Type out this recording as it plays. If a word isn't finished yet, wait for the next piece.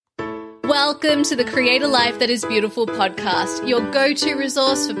Welcome to the Create a Life That Is Beautiful podcast, your go-to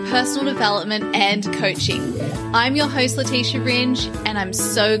resource for personal development and coaching. I'm your host, Letitia Ringe, and I'm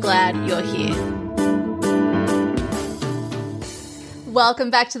so glad you're here.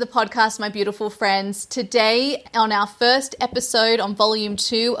 Welcome back to the podcast, my beautiful friends. Today, on our first episode on volume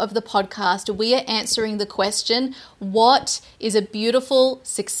 2 of the podcast, we are answering the question, what is a beautiful,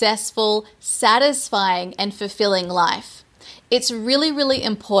 successful, satisfying, and fulfilling life? It's really, really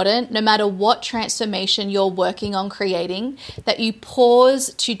important, no matter what transformation you're working on creating, that you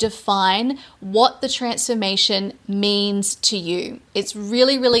pause to define what the transformation means to you. It's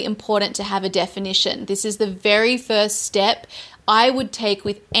really, really important to have a definition. This is the very first step I would take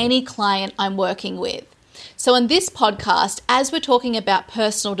with any client I'm working with. So on this podcast, as we're talking about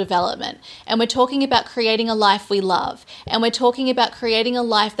personal development, and we're talking about creating a life we love, and we're talking about creating a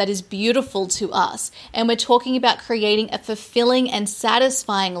life that is beautiful to us, and we're talking about creating a fulfilling and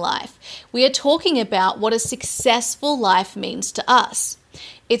satisfying life, we are talking about what a successful life means to us.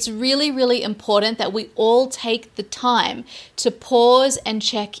 It's really, really important that we all take the time to pause and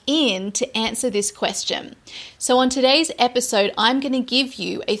check in to answer this question. So on today's episode, I'm going to give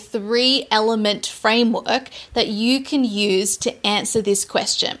you a 3-element framework that you can use to answer this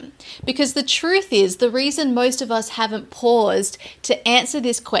question. Because the truth is, the reason most of us haven't paused to answer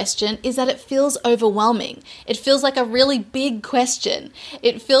this question is that it feels overwhelming. It feels like a really big question.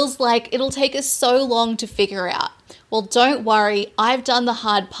 It feels like it'll take us so long to figure out. Well, don't worry, I've done the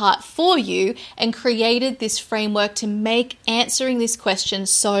hard part for you and created this framework to make answering this question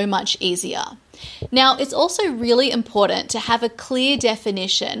so much easier. Now, it's also really important to have a clear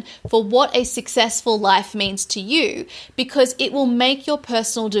definition for what a successful life means to you, because it will make your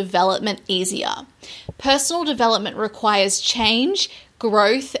personal development easier. Personal development requires change,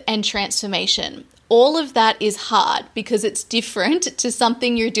 growth, and transformation. All of that is hard because it's different to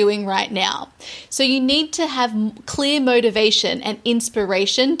something you're doing right now. So you need to have clear motivation and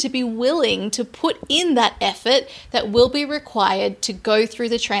inspiration to be willing to put in that effort that will be required to go through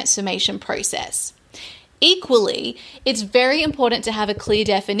the transformation process. Equally, it's very important to have a clear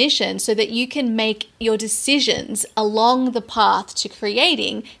definition so that you can make your decisions along the path to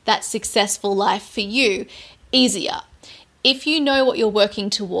creating that successful life for you easier. If you know what you're working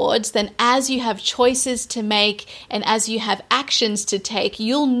towards, then as you have choices to make and as you have actions to take,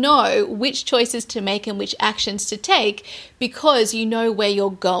 you'll know which choices to make and which actions to take because you know where you're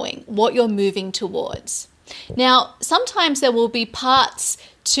going, what you're moving towards. Now, sometimes there will be parts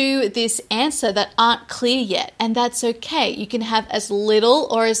to this answer that aren't clear yet, and that's okay. You can have as little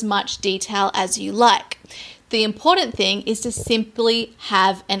or as much detail as you like. The important thing is to simply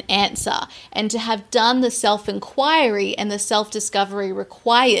have an answer and to have done the self-inquiry and the self-discovery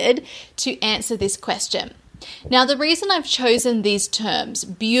required to answer this question. Now, the reason I've chosen these terms,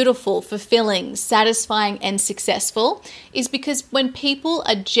 beautiful, fulfilling, satisfying, and successful, is because when people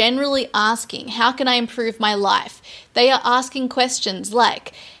are generally asking, how can I improve my life? They are asking questions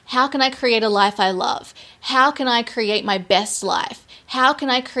like, how can I create a life I love? How can I create my best life? How can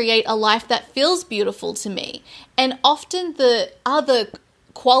I create a life that feels beautiful to me? And often the other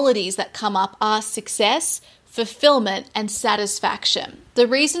qualities that come up are success, fulfillment, and satisfaction. The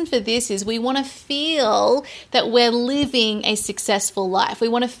reason for this is we want to feel that we're living a successful life. We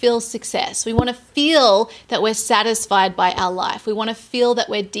want to feel success. We want to feel that we're satisfied by our life. We want to feel that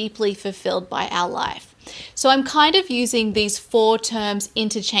we're deeply fulfilled by our life. So I'm kind of using these 4 terms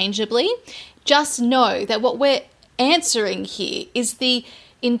interchangeably. Just know that what we're answering here is the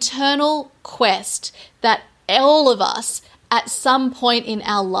internal quest that all of us at some point in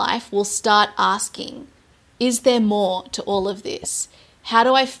our life will start asking, is there more to all of this? How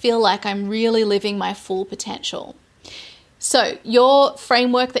do I feel like I'm really living my full potential? So your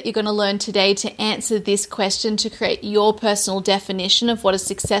framework that you're going to learn today to answer this question, to create your personal definition of what a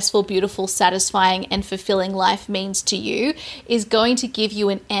successful, beautiful, satisfying, and fulfilling life means to you, is going to give you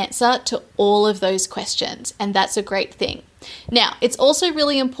an answer to all of those questions. And that's a great thing. Now, it's also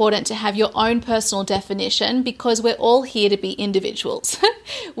really important to have your own personal definition because we're all here to be individuals.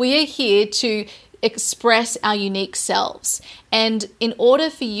 We are here to express our unique selves. And in order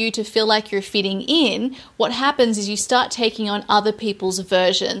for you to feel like you're fitting in, what happens is you start taking on other people's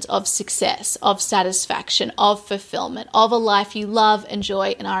versions of success, of satisfaction, of fulfillment, of a life you love,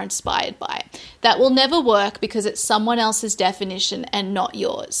 enjoy, and are inspired by. That will never work because it's someone else's definition and not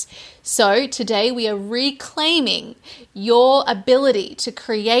yours. So today we are reclaiming your ability to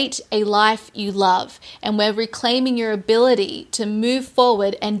create a life you love, and we're reclaiming your ability to move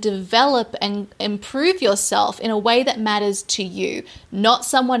forward and develop and improve yourself in a way that matters to you, not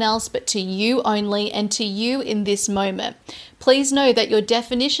someone else, but to you only and to you in this moment. Please know that your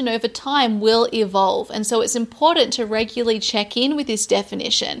definition over time will evolve. And so it's important to regularly check in with this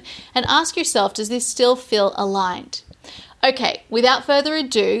definition and ask yourself, does this still feel aligned? Okay, without further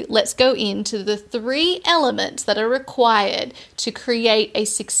ado, let's go into the 3 elements that are required to create a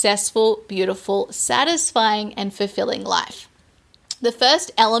successful, beautiful, satisfying, and fulfilling life. The first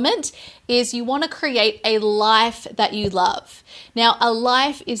element is you want to create a life that you love. Now, a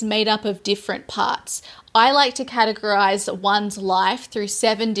life is made up of different parts. I like to categorize one's life through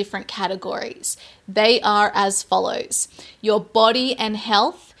 7 different categories. They are as follows: your body and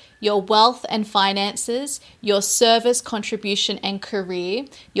health, your wealth and finances, your service, contribution, and career,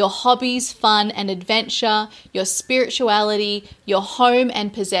 your hobbies, fun, and adventure, your spirituality, your home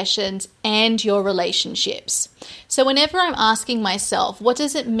and possessions, and your relationships. So whenever I'm asking myself, what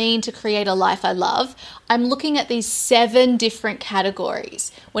does it mean to create a life I love? I'm looking at these 7 different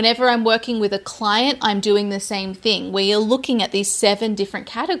categories. Whenever I'm working with a client, I'm doing the same thing, where you're looking at these 7 different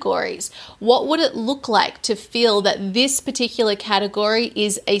categories. What would it look like to feel that this particular category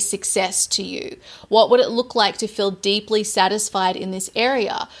is a success to you? What would it look like to feel deeply satisfied in this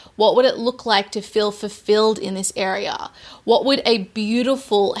area? What would it look like to feel fulfilled in this area? What would a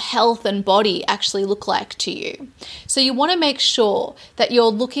beautiful health and body actually look like to you? So you want to make sure that you're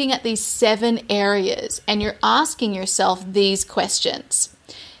looking at these 7 areas and you're asking yourself these questions.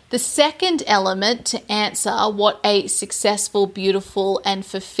 The second element to answer what a successful, beautiful, and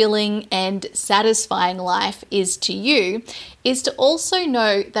fulfilling and satisfying life is to you is to also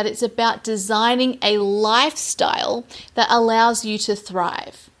know that it's about designing a lifestyle that allows you to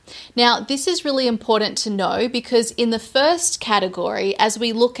thrive. Now, this is really important to know because in the first category, as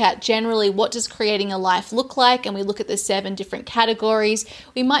we look at generally what does creating a life look like, and we look at the 7 different categories,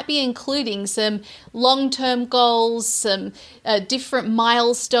 we might be including some long-term goals, some different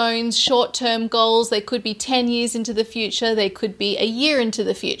milestones, short-term goals. They could be 10 years into the future. They could be a year into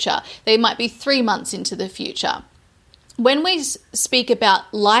the future. They might be 3 months into the future. When we speak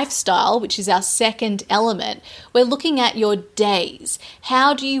about lifestyle, which is our second element, we're looking at your days.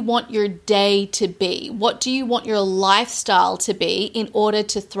 How do you want your day to be? What do you want your lifestyle to be in order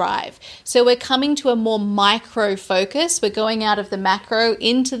to thrive? So we're coming to a more micro focus. We're going out of the macro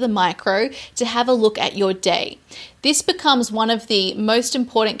into the micro to have a look at your day. This becomes one of the most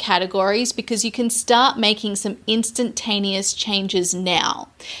important categories because you can start making some instantaneous changes now.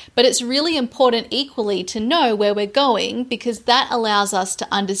 But it's really important equally to know where we're going because that allows us to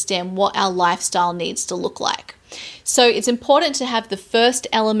understand what our lifestyle needs to look like. So it's important to have the first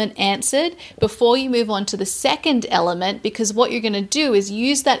element answered before you move on to the second element, because what you're going to do is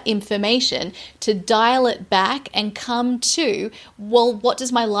use that information to dial it back and come to, well, what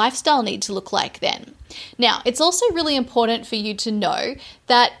does my lifestyle need to look like then? Now, it's also really important for you to know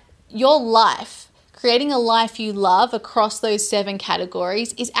that your life, creating a life you love across those 7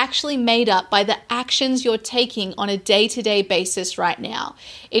 categories, is actually made up by the actions you're taking on a day-to-day basis right now.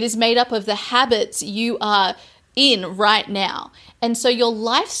 It is made up of the habits you are in right now. And so your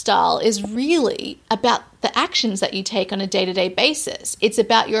lifestyle is really about the actions that you take on a day-to-day basis. It's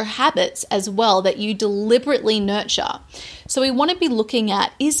about your habits as well that you deliberately nurture. So we want to be looking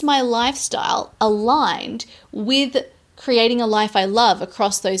at, is my lifestyle aligned with creating a life I love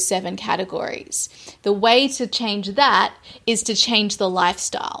across those 7 categories? The way to change that is to change the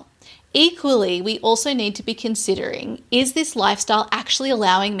lifestyle. Equally, we also need to be considering, is this lifestyle actually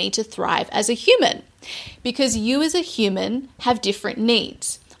allowing me to thrive as a human? Because you as a human have different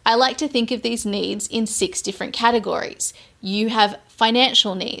needs. I like to think of these needs in 6 different categories. You have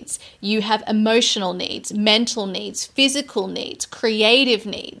financial needs, you have emotional needs, mental needs, physical needs, creative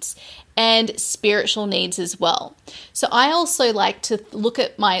needs, and spiritual needs as well. So I also like to look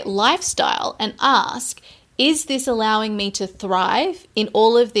at my lifestyle and ask, is this allowing me to thrive in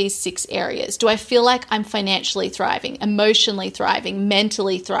all of these 6 areas? Do I feel like I'm financially thriving, emotionally thriving,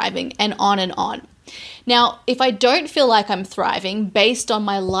 mentally thriving, and on and on? Now, if I don't feel like I'm thriving based on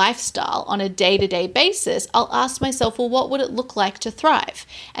my lifestyle on a day-to-day basis, I'll ask myself, well, what would it look like to thrive?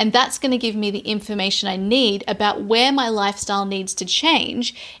 And that's going to give me the information I need about where my lifestyle needs to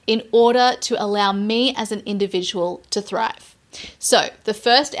change in order to allow me as an individual to thrive. So the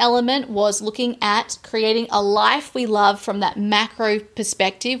first element was looking at creating a life we love from that macro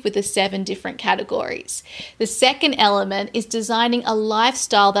perspective with the 7 different categories. The second element is designing a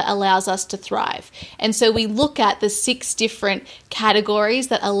lifestyle that allows us to thrive. And so we look at the 6 different categories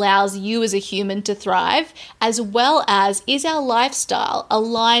that allows you as a human to thrive, as well as, is our lifestyle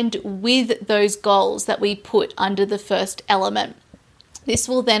aligned with those goals that we put under the first element? This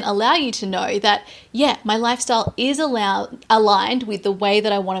will then allow you to know that, yeah, my lifestyle is aligned with the way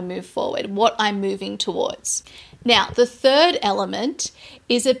that I want to move forward, what I'm moving towards. Now, the third element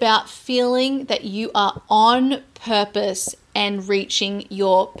is about feeling that you are on purpose and reaching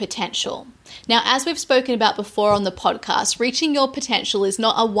your potential. Now, as we've spoken about before on the podcast, reaching your potential is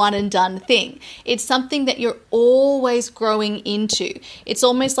not a one and done thing. It's something that you're always growing into. It's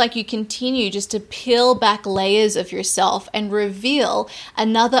almost like you continue just to peel back layers of yourself and reveal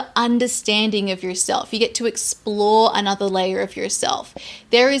another understanding of yourself. You get to explore another layer of yourself.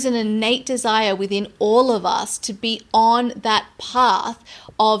 There is an innate desire within all of us to be on that path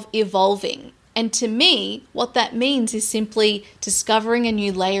of evolving. And to me, what that means is simply discovering a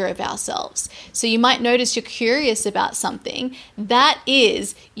new layer of ourselves. So you might notice you're curious about something. That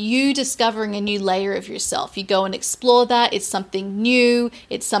is you discovering a new layer of yourself. You go and explore that. It's something new.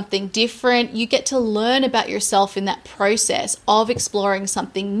 It's something different. You get to learn about yourself in that process of exploring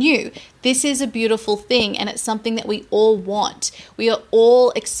something new. This is a beautiful thing, and it's something that we all want. We are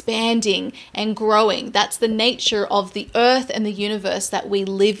all expanding and growing. That's the nature of the earth and the universe that we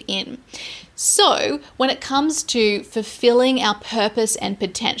live in. So when it comes to fulfilling our purpose and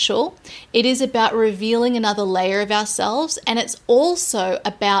potential, it is about revealing another layer of ourselves, and it's also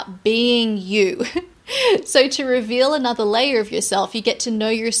about being you. So to reveal another layer of yourself, you get to know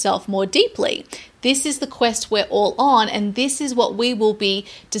yourself more deeply. This is the quest we're all on, and this is what we will be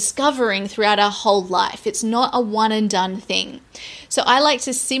discovering throughout our whole life. It's not a one and done thing. So I like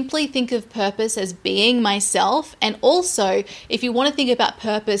to simply think of purpose as being myself, and also if you want to think about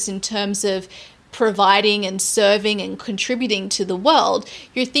purpose in terms of providing and serving and contributing to the world,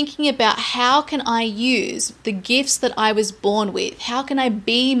 you're thinking about how can I use the gifts that I was born with? How can I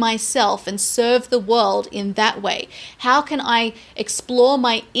be myself and serve the world in that way? How can I explore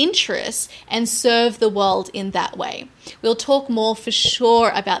my interests and serve the world in that way? We'll talk more for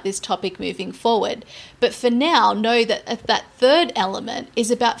sure about this topic moving forward. But for now, know that that third element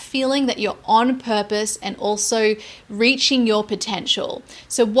is about feeling that you're on purpose and also reaching your potential.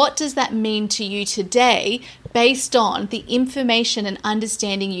 So what does that mean to you today based on the information and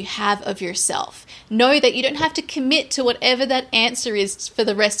understanding you have of yourself? Know that you don't have to commit to whatever that answer is for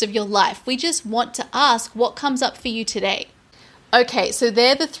the rest of your life. We just want to ask what comes up for you today. Okay, so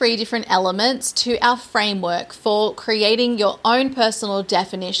they're the three different elements to our framework for creating your own personal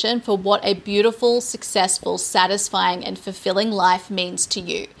definition for what a beautiful, successful, satisfying, and fulfilling life means to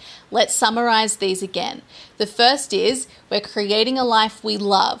you. Let's summarize these again. The first is we're creating a life we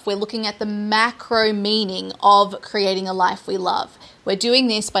love. We're looking at the macro meaning of creating a life we love. We're doing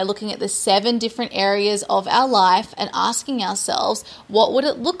this by looking at the 7 different areas of our life and asking ourselves, what would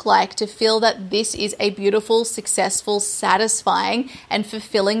it look like to feel that this is a beautiful, successful, satisfying, and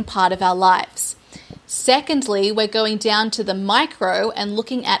fulfilling part of our lives? Secondly, we're going down to the micro and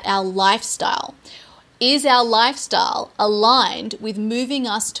looking at our lifestyle. Is our lifestyle aligned with moving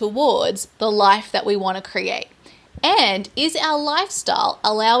us towards the life that we want to create? And is our lifestyle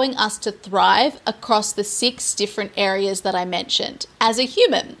allowing us to thrive across the 6 different areas that I mentioned as a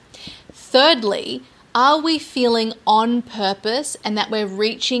human? Thirdly, are we feeling on purpose and that we're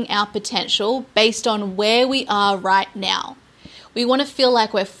reaching our potential based on where we are right now? We want to feel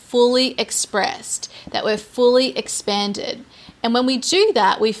like we're fully expressed, that we're fully expanded. And when we do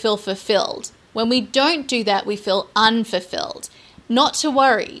that, we feel fulfilled. When we don't do that, we feel unfulfilled. Not to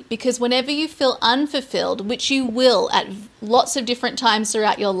worry, because whenever you feel unfulfilled, which you will at lots of different times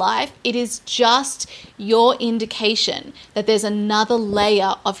throughout your life, it is just your indication that there's another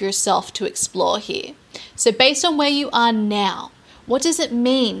layer of yourself to explore here. So based on where you are now, what does it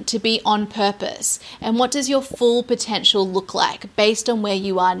mean to be on purpose? And what does your full potential look like based on where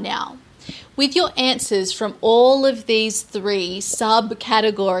you are now? With your answers from all of these 3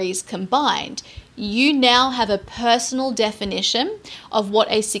 subcategories combined, you now have a personal definition of what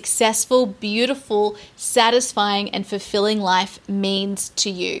a successful, beautiful, satisfying, and fulfilling life means to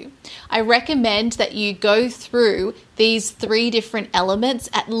you. I recommend that you go through these 3 different elements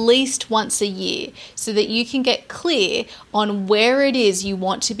at least once a year so that you can get clear on where it is you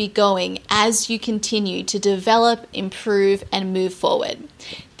want to be going as you continue to develop, improve, and move forward.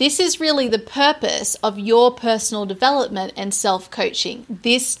 This is really the purpose of your personal development and self-coaching,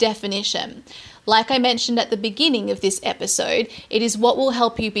 this definition. Like I mentioned at the beginning of this episode, it is what will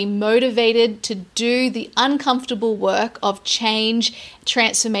help you be motivated to do the uncomfortable work of change,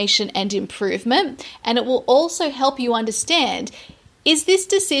 transformation, and improvement. And it will also help you understand, is this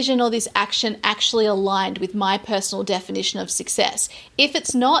decision or this action actually aligned with my personal definition of success? If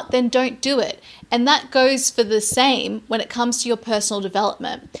it's not, then don't do it. And that goes for the same when it comes to your personal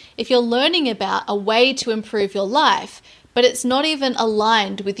development. If you're learning about a way to improve your life, but it's not even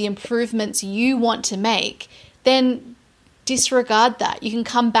aligned with the improvements you want to make, then disregard that. You can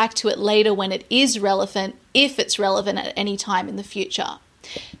come back to it later when it is relevant, if it's relevant at any time in the future.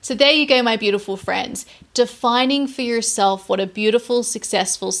 So there you go, my beautiful friends. Defining for yourself what a beautiful,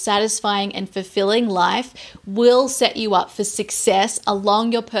 successful, satisfying, and fulfilling life will set you up for success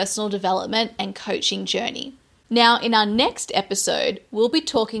along your personal development and coaching journey. Now, in our next episode, we'll be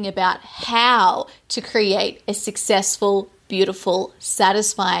talking about how to create a successful, beautiful,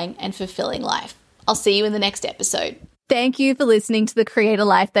 satisfying, and fulfilling life. I'll see you in the next episode. Thank you for listening to the Create a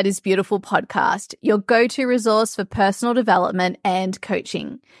Life That Is Beautiful podcast, your go-to resource for personal development and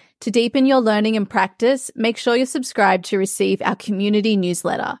coaching. To deepen your learning and practice, make sure you're subscribed to receive our community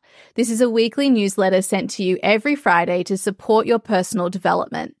newsletter. This is a weekly newsletter sent to you every Friday to support your personal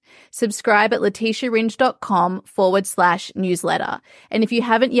development. Subscribe at letitiaringe.com/newsletter. And if you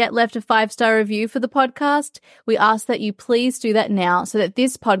haven't yet left a 5-star review for the podcast, we ask that you please do that now so that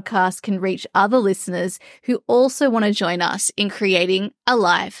this podcast can reach other listeners who also want to join us in creating a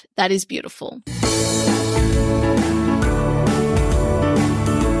life that is beautiful.